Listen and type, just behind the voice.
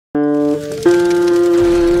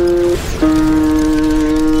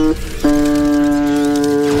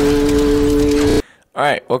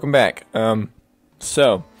welcome back.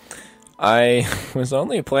 So I was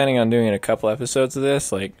only planning on doing a couple episodes of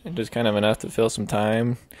this, like just kind of enough to fill some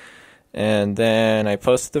time. And then I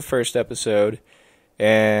posted the first episode,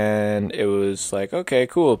 and it was like, okay,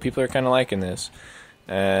 cool, people are kind of liking this.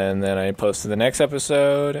 And then I posted the next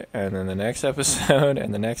episode, and then the next episode,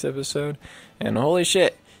 and the next episode, and holy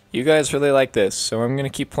shit, you guys really like this, so I'm gonna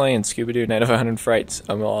keep playing Scooby-Doo Night of 100 Frights.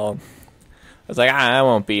 I was like, I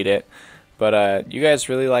won't beat it. But you guys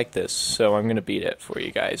really like this, so I'm going to beat it for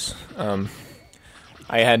you guys. I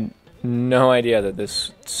had no idea that this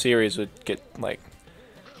series would get, like,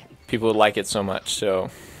 people would like it so much, so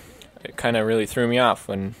it kind of really threw me off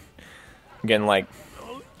when I'm getting, like,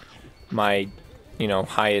 my,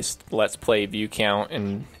 highest Let's Play view count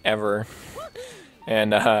in ever.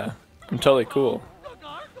 And I'm totally cool.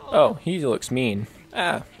 Oh, he looks mean.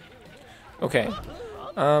 Ah. Okay.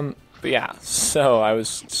 But yeah, so I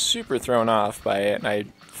was super thrown off by it, and I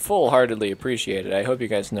full-heartedly appreciate it. I hope you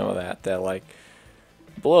guys know that like,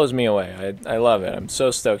 blows me away. I love it. I'm so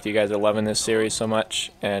stoked you guys are loving this series so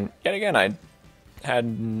much, and yet again, I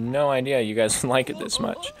had no idea you guys would like it this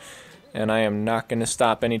much, and I am not going to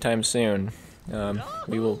stop anytime soon.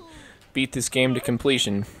 We will beat this game to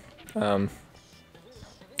completion.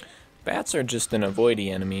 Bats are just an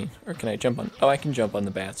avoidy enemy, or can I jump on? Oh, I can jump on the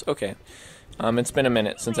bats. Okay. It's been a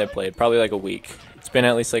minute since I played, probably like a week. It's been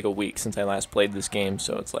at least like a week since I last played this game,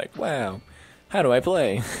 so it's like, wow, how do I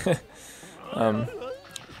play?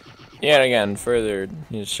 Yet again, further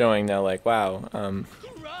showing that, like, wow,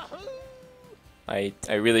 I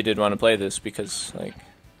really did want to play this because, like,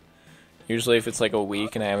 usually if it's like a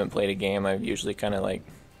week and I haven't played a game, I've usually kind of like,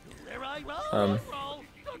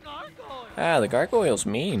 the gargoyle's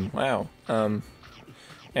mean, wow.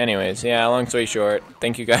 Anyways, yeah, long story short,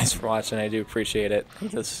 thank you guys for watching. I do appreciate it.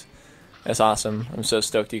 That's awesome. I'm so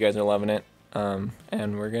stoked you guys are loving it.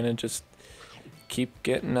 And we're going to just keep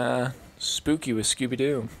getting spooky with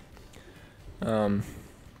Scooby-Doo.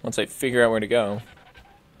 Once I figure out where to go.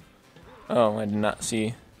 Oh, I did not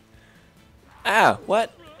see. Ah,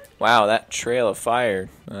 what? Wow, that trail of fire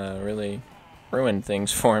really ruined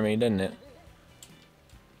things for me, didn't it?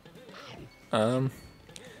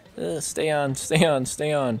 Stay on, stay on,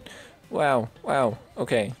 stay on. Wow, wow.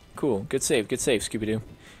 Okay, cool. Good save, Scooby-Doo.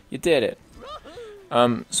 You did it.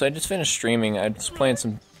 So I just finished streaming. I was playing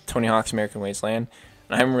some Tony Hawk's American Wasteland,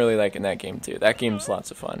 and I'm really liking that game too. That game's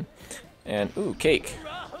lots of fun. And, ooh, cake.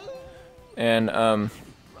 And,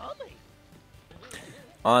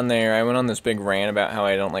 on there, I went on this big rant about how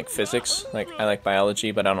I don't like physics. Like, I like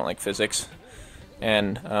biology, but I don't like physics.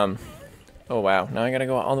 And, oh wow, now I gotta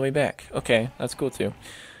go all the way back. Okay, that's cool too.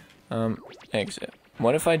 Exit.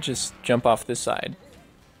 What if I just jump off this side?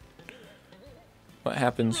 What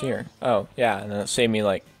happens here? Oh, yeah, and then it saved me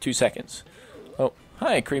like 2 seconds. Oh,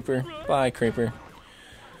 hi, Creeper. Bye, Creeper.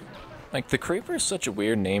 Like, the Creeper is such a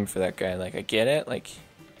weird name for that guy. Like, I get it. Like,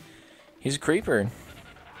 he's a Creeper.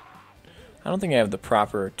 I don't think I have the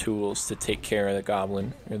proper tools to take care of the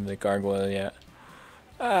goblin or the gargoyle yet.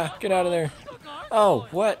 Ah, get out of there. Oh,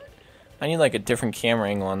 what? I need like a different camera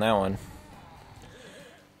angle on that one.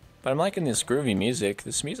 But I'm liking this groovy music.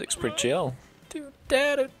 This music's pretty chill. Ooh,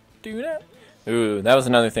 that was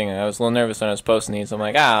another thing. I was a little nervous when I was posting these. I'm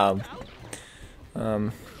like, I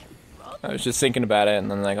was just thinking about it,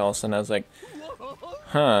 and then like all of a sudden I was like,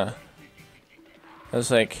 huh. I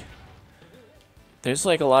was like, there's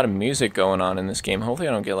like a lot of music going on in this game. Hopefully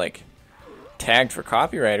I don't get like tagged for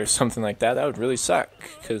copyright or something like that. That would really suck,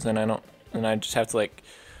 because then I just have to like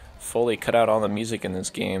fully cut out all the music in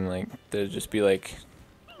this game. Like, there'd just be like,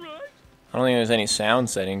 I don't think there's any sound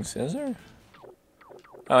settings, is there?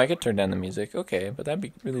 Oh, I could turn down the music. Okay, but that'd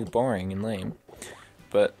be really boring and lame.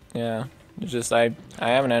 But yeah, it's just I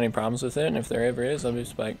haven't had any problems with it, and if there ever is, I'll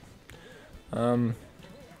just be like,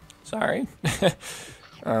 sorry.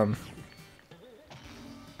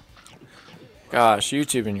 Gosh,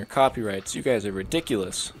 YouTube and your copyrights, you guys are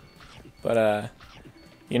ridiculous. But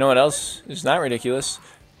you know what else is not ridiculous?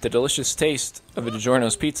 The delicious taste of a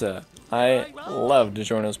DiGiorno's pizza. I love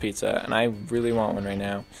DiGiorno's pizza, and I really want one right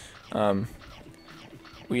now.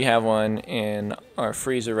 We have one in our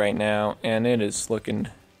freezer right now, and it is looking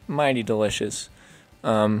mighty delicious.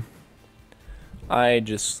 I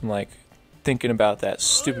just like thinking about that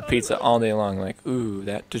stupid pizza all day long. Like, ooh,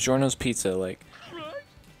 that DiGiorno's pizza. Like,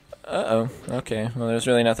 uh-oh. Okay, well, there's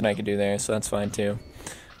really nothing I can do there, so that's fine too.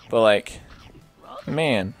 But like,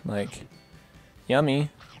 man, like, yummy.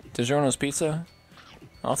 DiGiorno's pizza?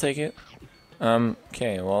 I'll take it.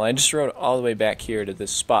 Okay, well, I just rode all the way back here to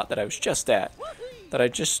this spot that I was just at, that I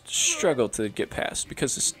just struggled to get past,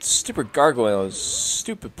 because this stupid gargoyle is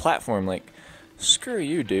stupid platform, like, Screw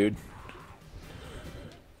you, dude.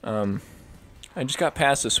 I just got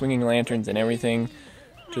past the swinging lanterns and everything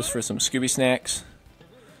just for some Scooby snacks.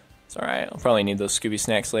 It's alright, I'll probably need those Scooby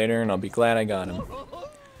snacks later, and I'll be glad I got them.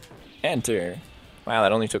 Enter. Wow,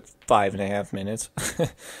 that only took 5.5 minutes.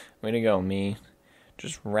 Way to go, me.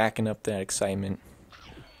 Just racking up that excitement.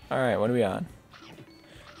 Alright, what are we on?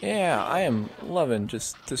 Yeah, I am loving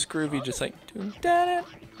just this groovy, just like doing that.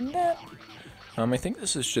 I think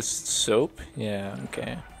this is just soap. Yeah,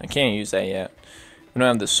 okay. I can't use that yet. We don't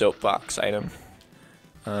have the soapbox item.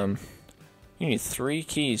 You need 3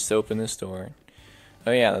 keys to open this door.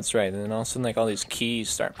 Oh yeah, that's right. And then all of a sudden, like, all these keys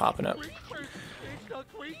start popping up.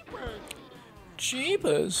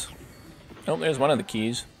 Jeepers. Oh, there's one of the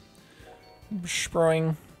keys.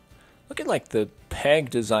 Spring. Look at, like, the peg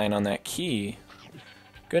design on that key.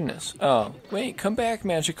 Goodness. Oh, wait, come back,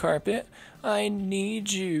 Magic Carpet. I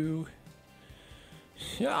need you.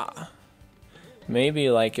 Yeah. Maybe,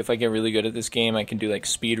 like, if I get really good at this game, I can do, like,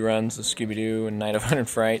 speed runs of Scooby-Doo and Night of 100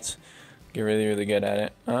 Frights. Get really, really good at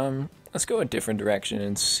it. Let's go a different direction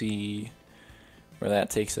and see where that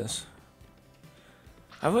takes us.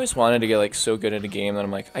 I've always wanted to get, like, so good at a game that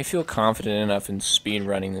I'm like, I feel confident enough in speed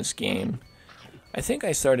running this game. I think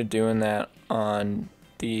I started doing that on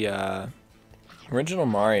the, original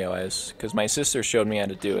Mario, because my sister showed me how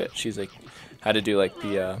to do it. She's, like, how to do, like,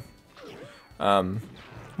 the,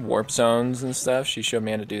 warp zones and stuff. She showed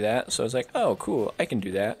me how to do that, so I was like, oh, cool, I can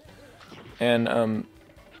do that. And,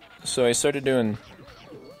 so I started doing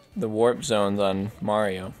the warp zones on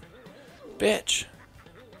Mario. Bitch!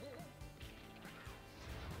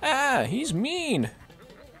 Ah, he's mean!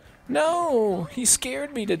 No! He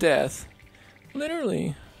scared me to death.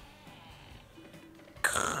 Literally.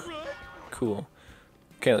 Cool.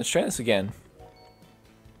 Okay, let's try this again.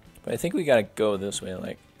 But I think we gotta go this way,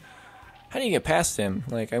 like... How do you get past him?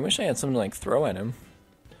 Like, I wish I had something to, like, throw at him.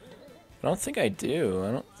 I don't think I do.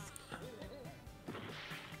 I don't...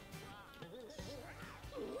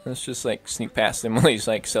 Let's just, like, sneak past him while he's,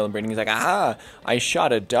 like, celebrating. He's like, aha! I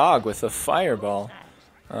shot a dog with a fireball.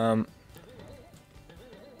 Uh-oh,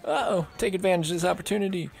 take advantage of this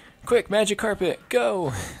opportunity. Quick, Magic Carpet,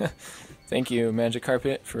 go! Thank you, Magic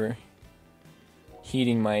Carpet, for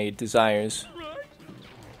heeding my desires.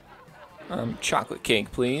 Chocolate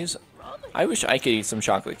cake, please. I wish I could eat some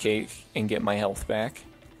chocolate cake and get my health back.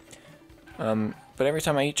 But every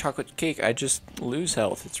time I eat chocolate cake, I just lose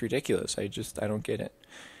health. It's ridiculous. I don't get it.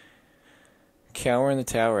 Cower in the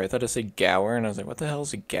tower. I thought it said gower, and I was like, what the hell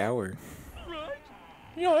is a gower?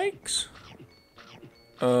 Yikes.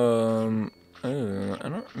 Oh, I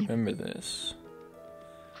don't remember this.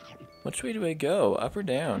 Which way do I go? Up or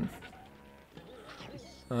down?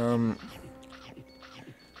 Oh.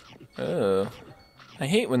 I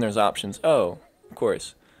hate when there's options. Oh, of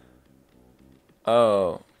course.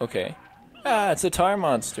 Oh, okay. Ah, it's a tar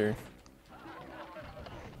monster.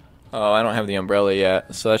 Oh, I don't have the umbrella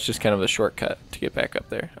yet, so that's just kind of a shortcut to get back up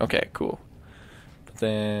there. Okay, cool. But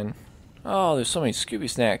then... Oh, there's so many Scooby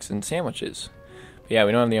snacks and sandwiches. But yeah,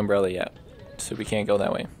 we don't have the umbrella yet, so we can't go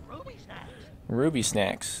that way. Ruby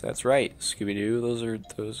snacks. That's right, Scooby-Doo. Those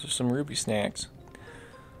are some Ruby snacks.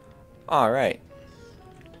 Alright.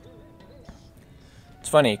 It's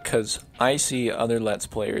funny, because I see other Let's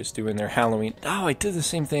Players doing their Halloween... Oh, I did the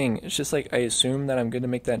same thing. It's just like, I assume that I'm going to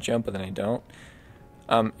make that jump, but then I don't.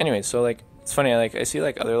 Anyway, so, like, it's funny, I see,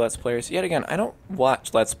 like, other Let's Players. Yet again, I don't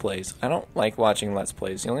watch Let's Plays. I don't like watching Let's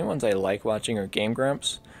Plays. The only ones I like watching are Game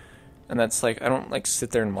Grumps. And that's, like, I don't, like,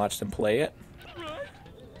 sit there and watch them play it.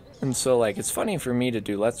 And so, like, it's funny for me to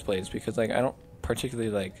do Let's Plays, because, like, I don't particularly,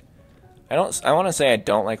 like... I want to say I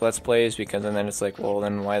don't like Let's Plays, because and then it's like, well,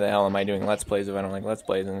 then why the hell am I doing Let's Plays if I don't like Let's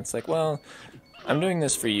Plays? And it's like, well, I'm doing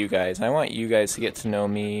this for you guys. I want you guys to get to know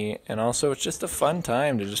me, and also it's just a fun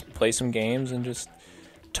time to just play some games and just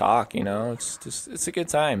talk, you know? It's a good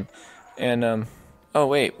time. And, oh,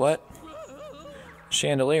 wait, what?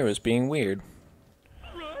 Chandelier was being weird.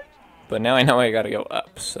 But now I know I gotta go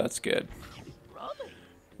up, so that's good.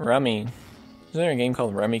 Rummy. Is there a game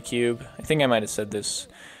called Rummy Cube? I think I might have said this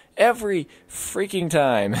every freaking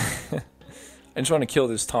time. I just want to kill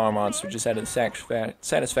this tar monster. Just had the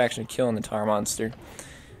satisfaction of killing the tar monster.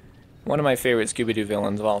 One of my favorite Scooby-Doo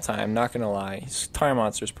villains of all time, not gonna lie. His tar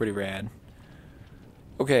monster's pretty rad.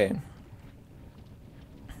 Okay.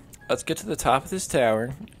 Let's get to the top of this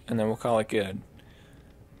tower, and then we'll call it good.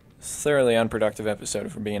 Thoroughly unproductive episode,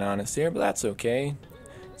 if we're being honest here, but that's okay.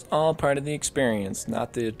 It's all part of the experience,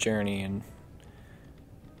 not the journey. And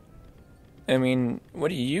I mean, what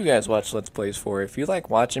do you guys watch Let's Plays for? If you like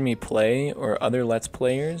watching me play or other Let's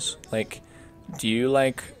Players, like, do you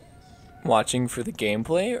like watching for the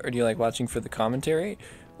gameplay, or do you like watching for the commentary,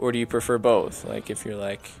 or do you prefer both? Like, if you're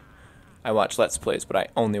like, I watch Let's Plays, but I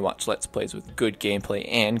only watch Let's Plays with good gameplay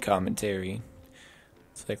and commentary.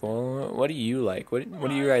 It's like, well, what do you like? What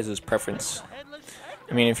are you guys' preference?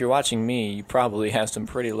 I mean, if you're watching me, you probably have some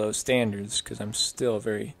pretty low standards, because I'm still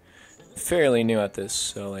fairly new at this,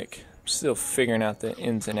 so like, I'm still figuring out the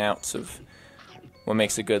ins and outs of what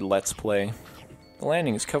makes a good Let's Play. The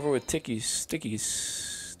landing is covered with sticky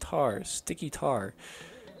tar, sticky.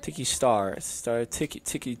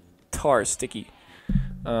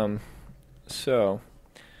 So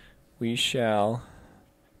we shall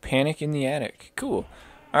panic in the attic. Cool.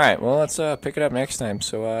 Alright, well, let's pick it up next time.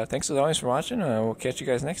 So thanks as always for watching. We'll catch you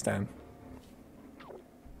guys next time.